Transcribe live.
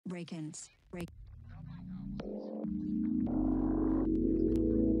brakence.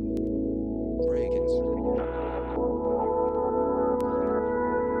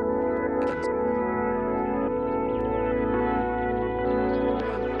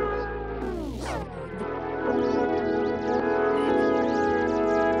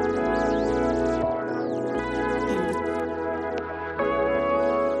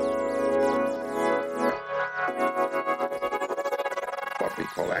 What we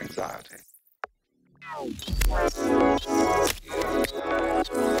call anxiety.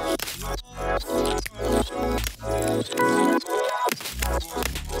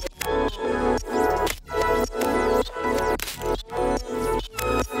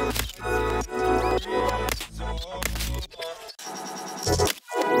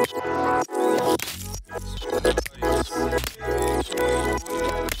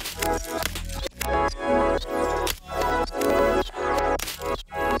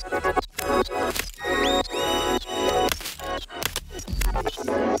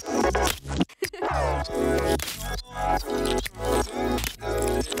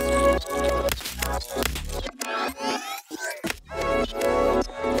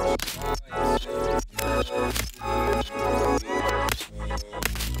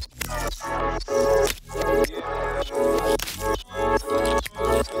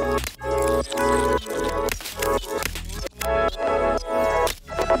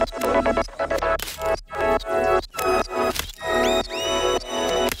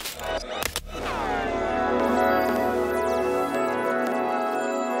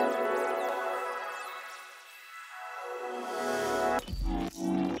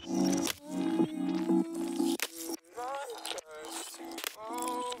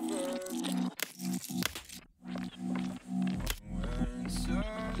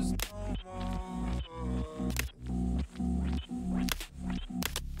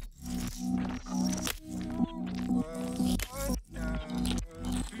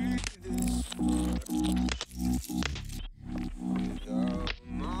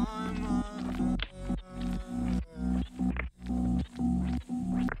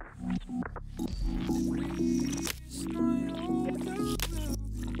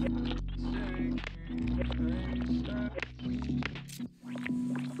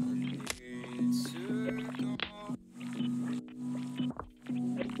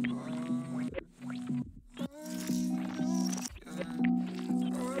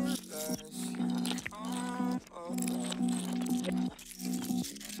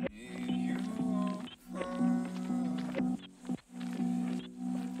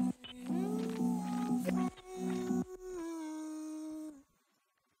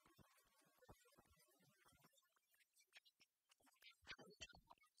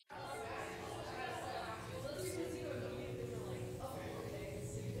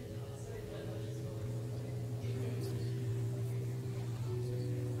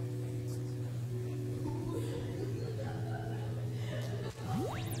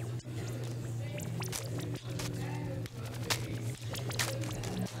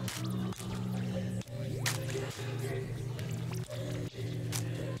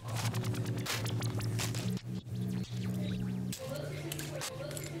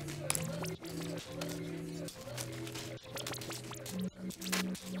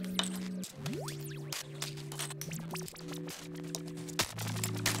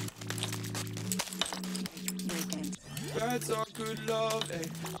 That's all good love, ayy.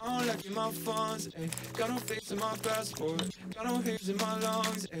 I don't like in my funds, ayy. Got no face in my passport, got no hairs in my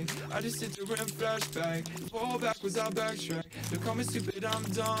lungs, ayy. I just sit there and flashback. Fall backwards, I backtrack. Don't call me stupid, I'm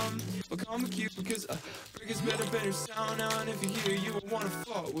dumb. But call me cute because break is better sound now. And if you're here, you will wanna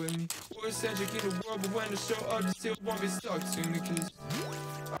fuck with me. Worst centric in the world, but when I show up, you still won't be stuck to me. Cause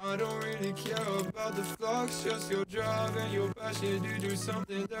I don't really care about the flux, just your drive and your passion to do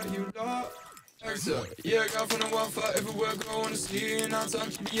something that you love. Yeah, I got from the Wi-Fi everywhere, go on the sea. And I'm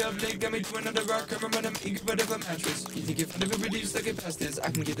talking to you up late, got me to another rock, I remember them eager, but of a mattress. You think if I never relief, stuck it past this, I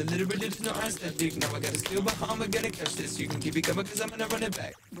can get a little religious, no aesthetic. Now I gotta steal behind, I'm gonna catch this. You can keep it coming, cause I'm gonna run it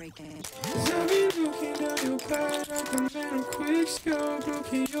back. Break it. Cause I be looking down your back, like a man of quick scope.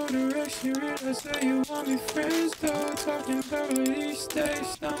 Look in your direction, realize that you want me friends, though. Talking about release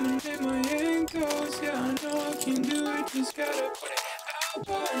days, numbing in my ankles. Yeah, I know I can do it, just gotta put it.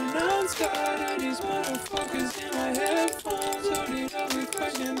 But I'm tired of these motherfuckers in my headphones. Loaded up with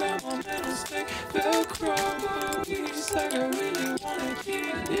questions about my mental state. Velcro movies, like I really wanna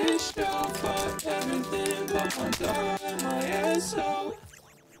keep this show. Fuck everything but my dog and my asshole.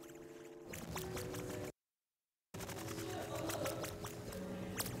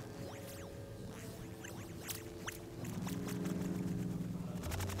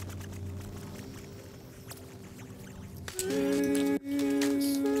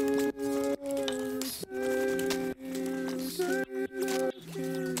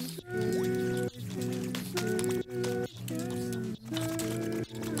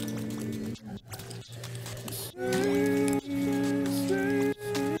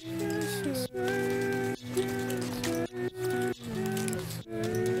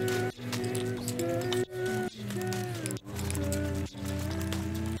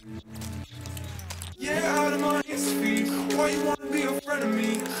 Yeah, out of my feet. Why you wanna be a friend of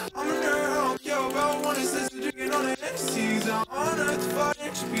me? I'm a nerd, I don't care about one that drinking on the MCs. I'm on earth 5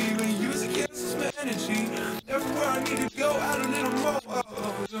 HP, but use it against my energy. Everywhere I need to go, add a little more.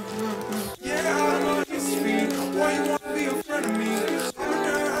 Yeah, out of my feet. Why you wanna be a friend of me? I'm a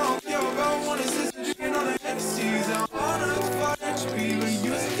nerd, I don't care about one that drinking on the MCs. I'm on earth 5 HP, but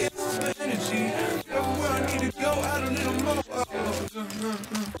use it against my energy. Everywhere I need to go, add a little more.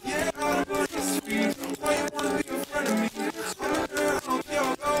 Yeah, out of my feet. Why you wanna be a friend of me? I'm a nerd, I don't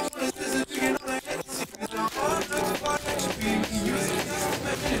care about one that's drinking on the MCs. I'm on earth 5 HP, but use it against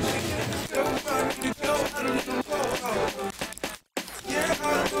my energy. Everywhere I need to go, add a little more. Yeah,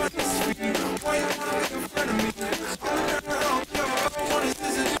 out of my feet. Why you wanna be a friend of me? I'm a nerd, I don't care about one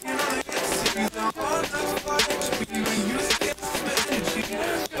that's drinking on the MCs. I'm on earth 5 HP, but use it against my energy.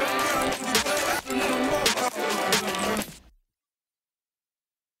 Everywhere I need to go, add a little more.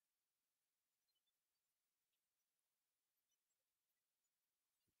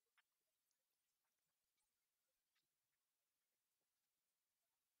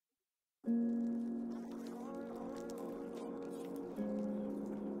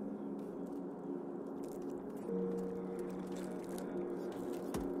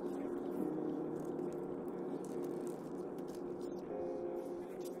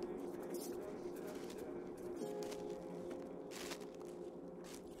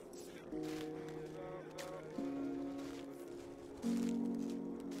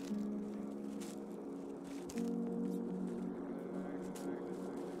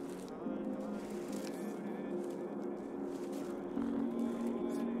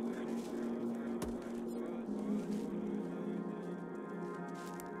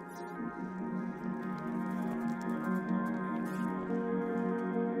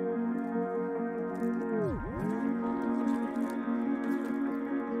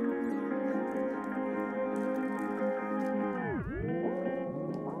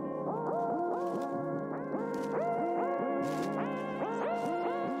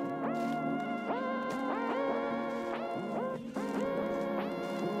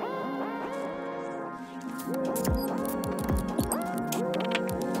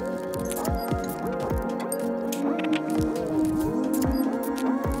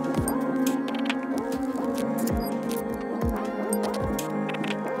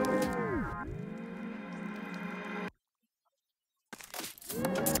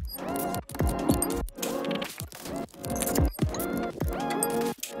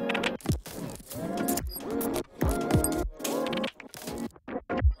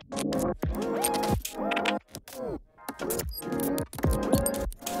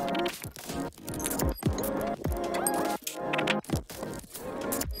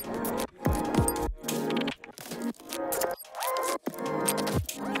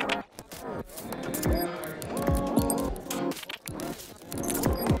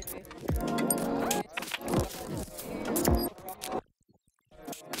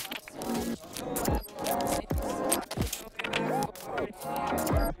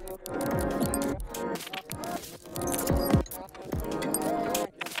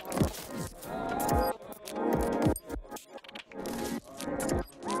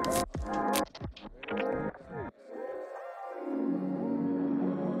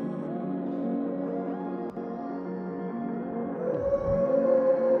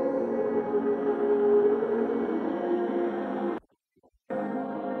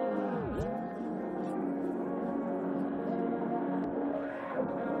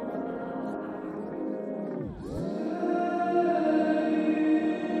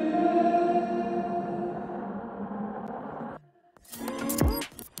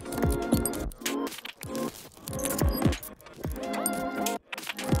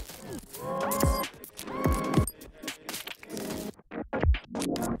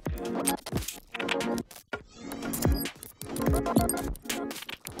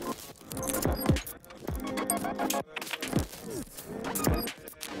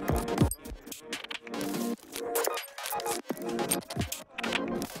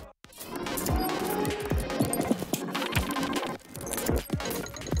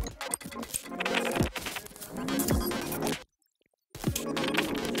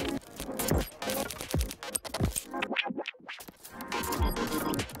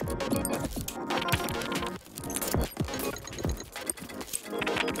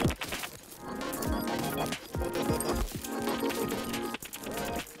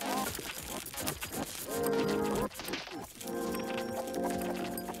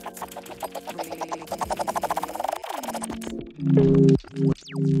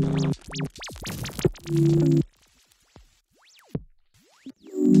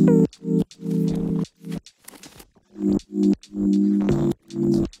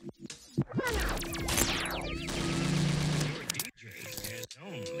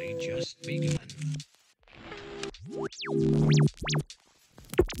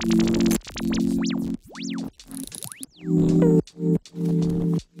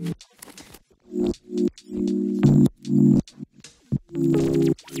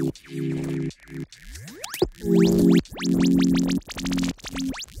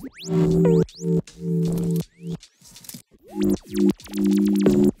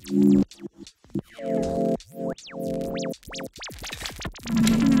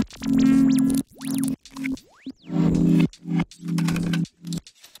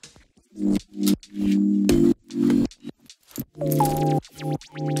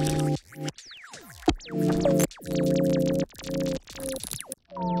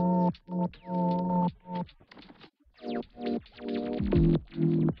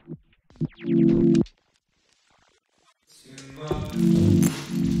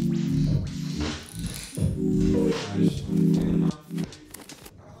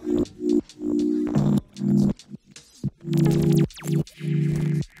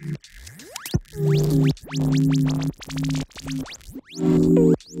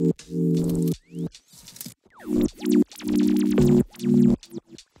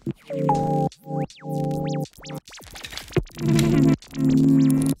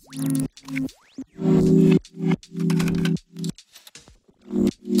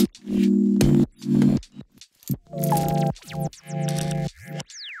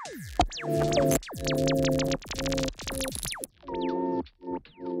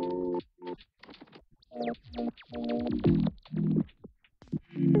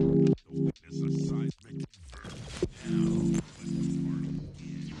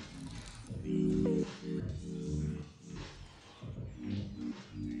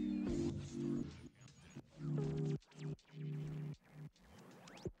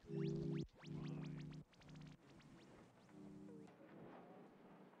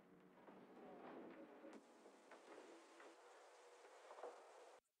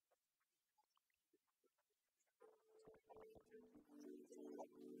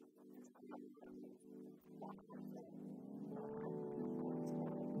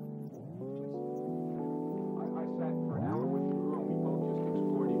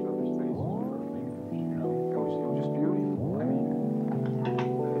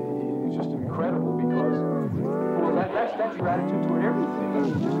 That's your attitude toward everything.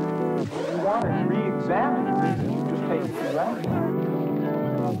 You want to re-examine everything. You just take it for granted.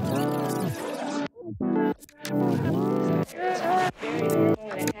 Very normal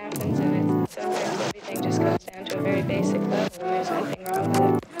when it happens, and sometimes everything just comes down to a very basic level, and there's nothing wrong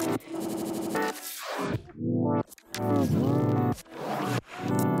with it.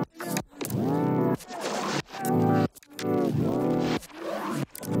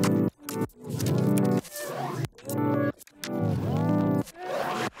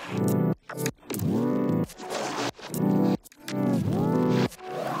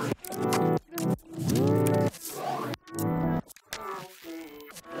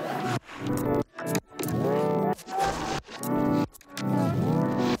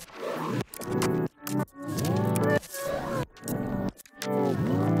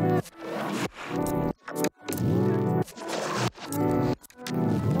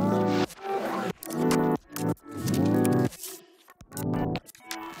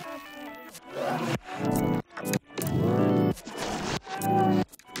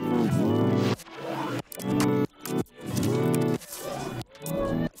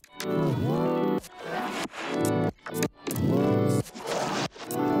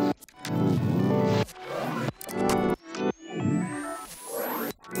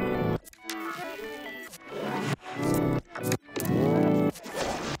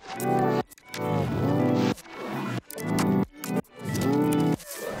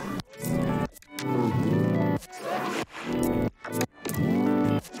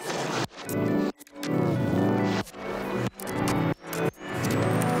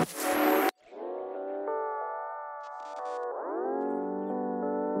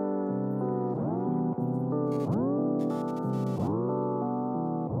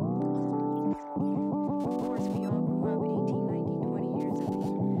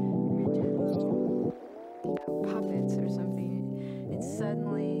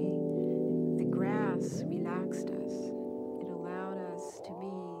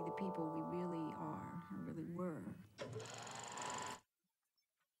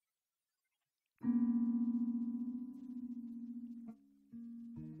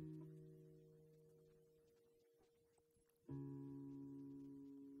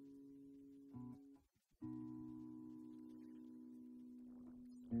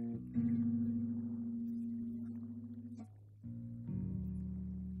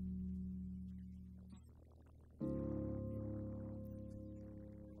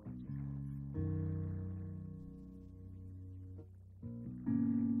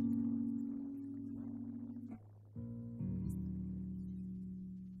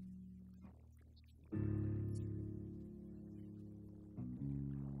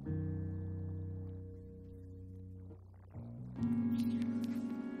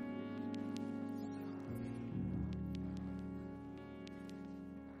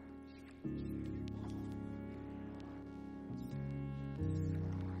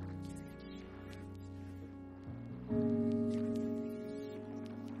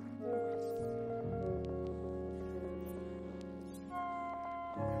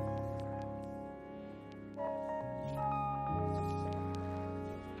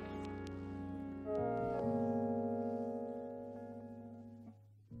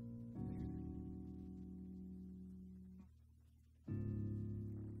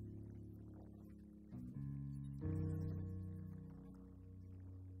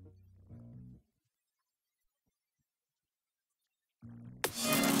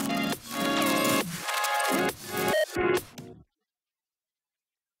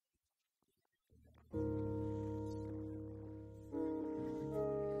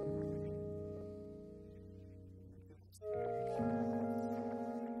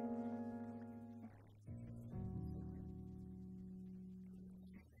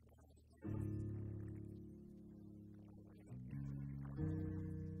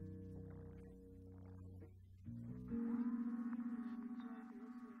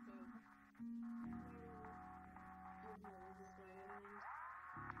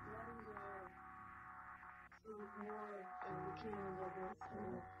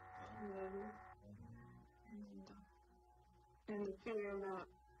 And figure about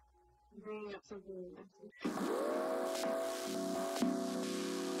bringing up something that's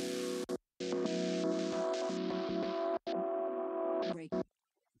break.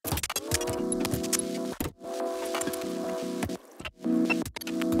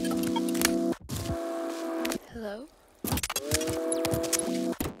 Hello?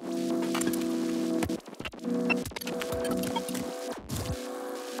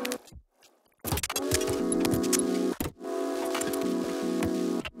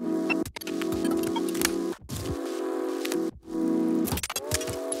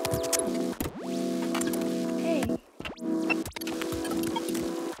 Hey.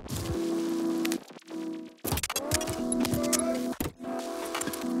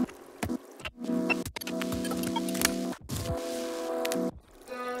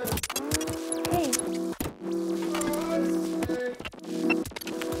 Hey.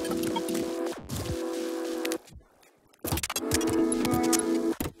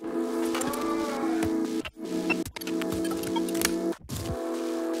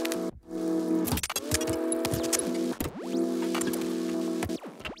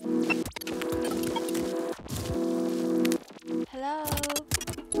 Hello?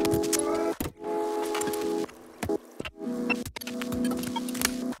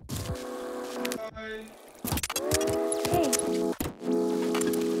 Hey. Hey.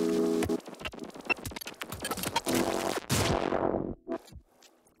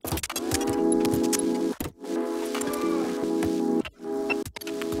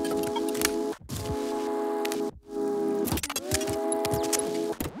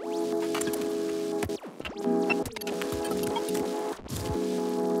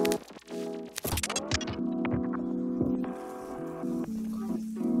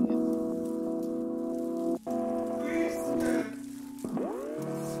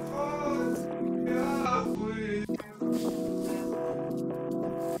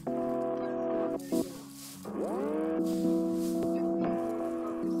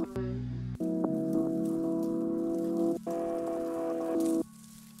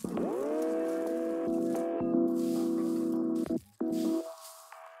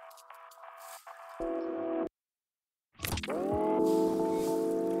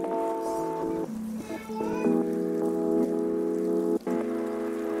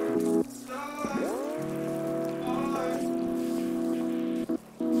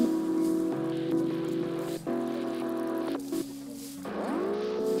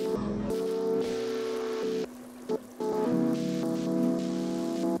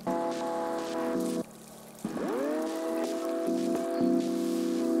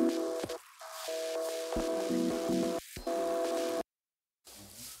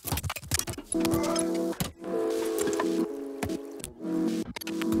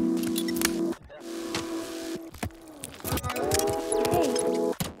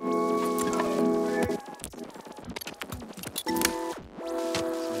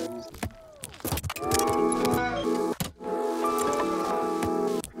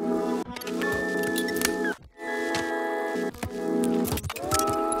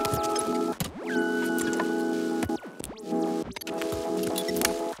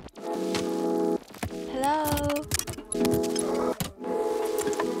 Hello?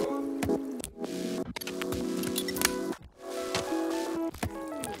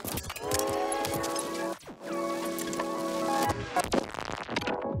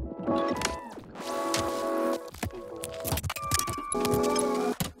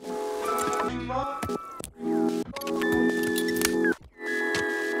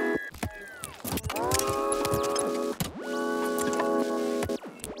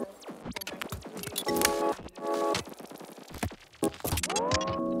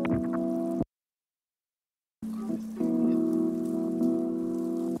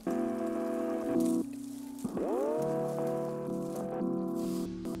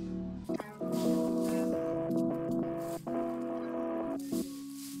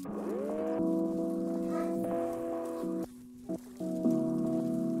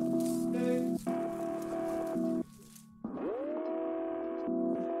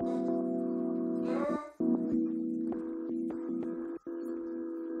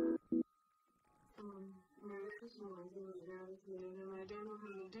 my personal is in the ground, and I don't know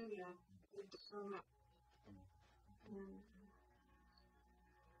how to do that with the phone up.